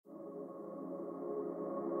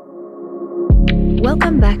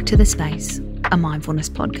Welcome back to The Space, a mindfulness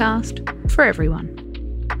podcast for everyone.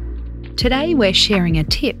 Today we're sharing a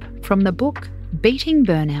tip from the book Beating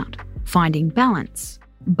Burnout, Finding Balance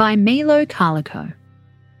by Milo Karlikó.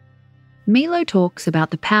 Milo talks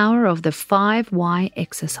about the power of the 5 Why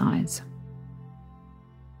exercise.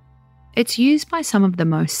 It's used by some of the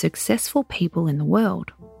most successful people in the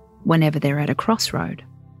world whenever they're at a crossroad.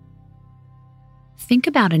 Think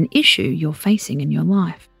about an issue you're facing in your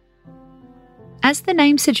life. As the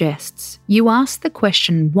name suggests, you ask the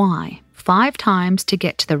question why 5 times to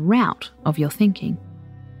get to the root of your thinking.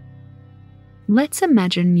 Let's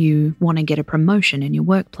imagine you want to get a promotion in your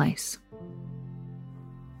workplace.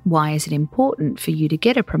 Why is it important for you to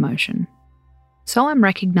get a promotion? So I'm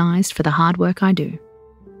recognised for the hard work I do.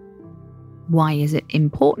 Why is it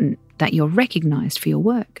important that you're recognised for your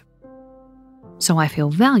work? So I feel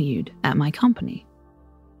valued at my company.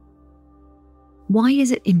 Why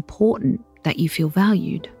is it important that you feel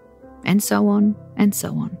valued? And so on and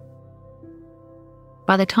so on.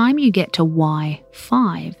 By the time you get to why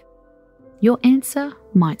 5, your answer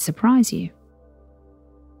might surprise you.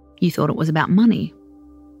 You thought it was about money,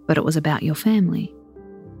 but it was about your family.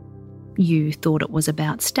 You thought it was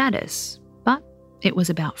about status, but it was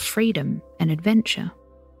about freedom and adventure.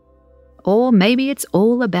 Or maybe it's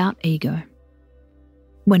all about ego.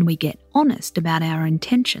 When we get honest about our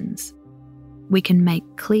intentions, we can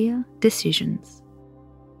make clear decisions.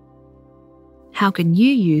 How can you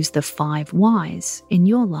use the 5 whys in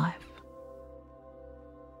your life?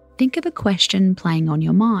 Think of a question playing on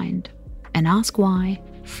your mind and ask why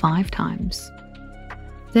 5 times.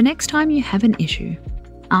 The next time you have an issue,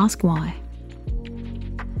 ask why.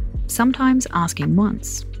 Sometimes asking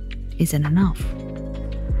once isn't enough.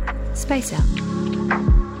 Space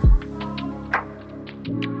out.